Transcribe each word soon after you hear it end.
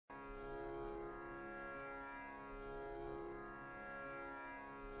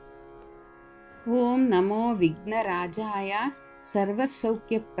Om Namo Vighnarajaya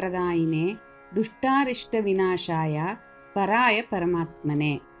Sarvasaukyapradayine Dushtarishta Vinashaya Paraya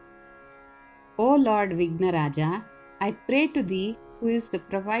Paramatmane. O Lord Vighnaraja, I pray to Thee who is the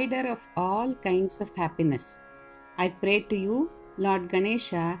provider of all kinds of happiness. I pray to You, Lord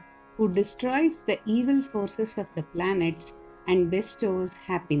Ganesha, who destroys the evil forces of the planets and bestows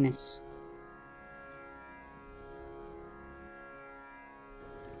happiness.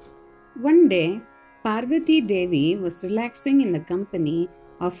 One day, Parvati Devi was relaxing in the company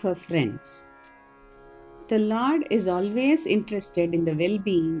of her friends. The Lord is always interested in the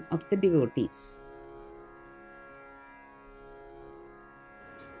well-being of the devotees.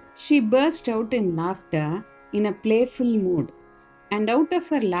 She burst out in laughter in a playful mood, and out of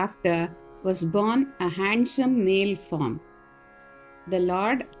her laughter was born a handsome male form. The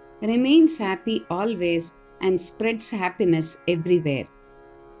Lord remains happy always and spreads happiness everywhere.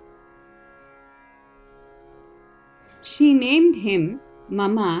 She named him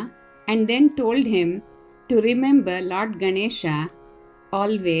Mama and then told him to remember Lord Ganesha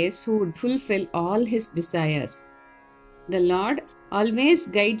always, who would fulfill all his desires. The Lord always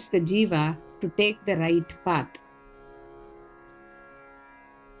guides the jiva to take the right path.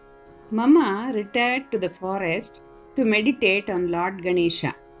 Mama retired to the forest to meditate on Lord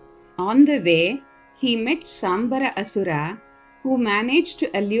Ganesha. On the way, he met Sambara Asura, who managed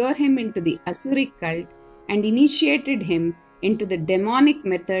to allure him into the Asuric cult and initiated him into the demonic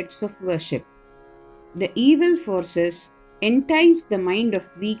methods of worship. The evil forces entice the mind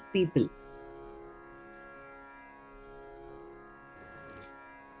of weak people.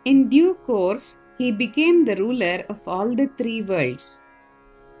 In due course, he became the ruler of all the three worlds.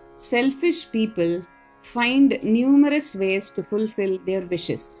 Selfish people find numerous ways to fulfill their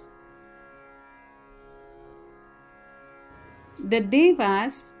wishes. The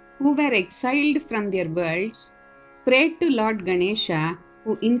Devas, who were exiled from their worlds, prayed to Lord Ganesha,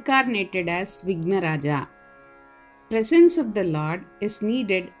 who incarnated as Vighnaraja. Presence of the Lord is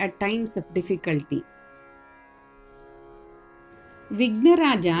needed at times of difficulty.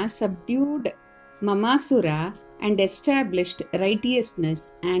 Vighnaraja subdued Mamasura and established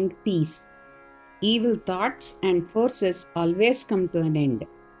righteousness and peace. Evil thoughts and forces always come to an end.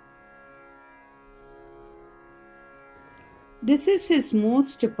 This is his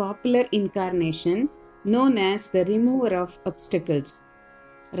most popular incarnation, known as the remover of obstacles.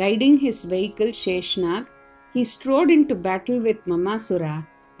 Riding his vehicle Sheshnag, he strode into battle with Mamasura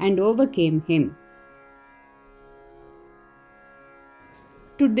and overcame him.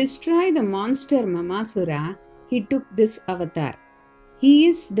 To destroy the monster Mamasura, he took this avatar. He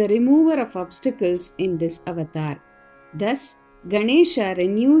is the remover of obstacles in this avatar. Thus, Ganesha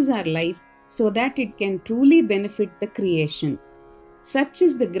renews our life so that it can truly benefit the creation. Such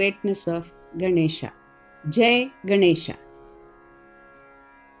is the greatness of Ganesha. Jai Ganesha.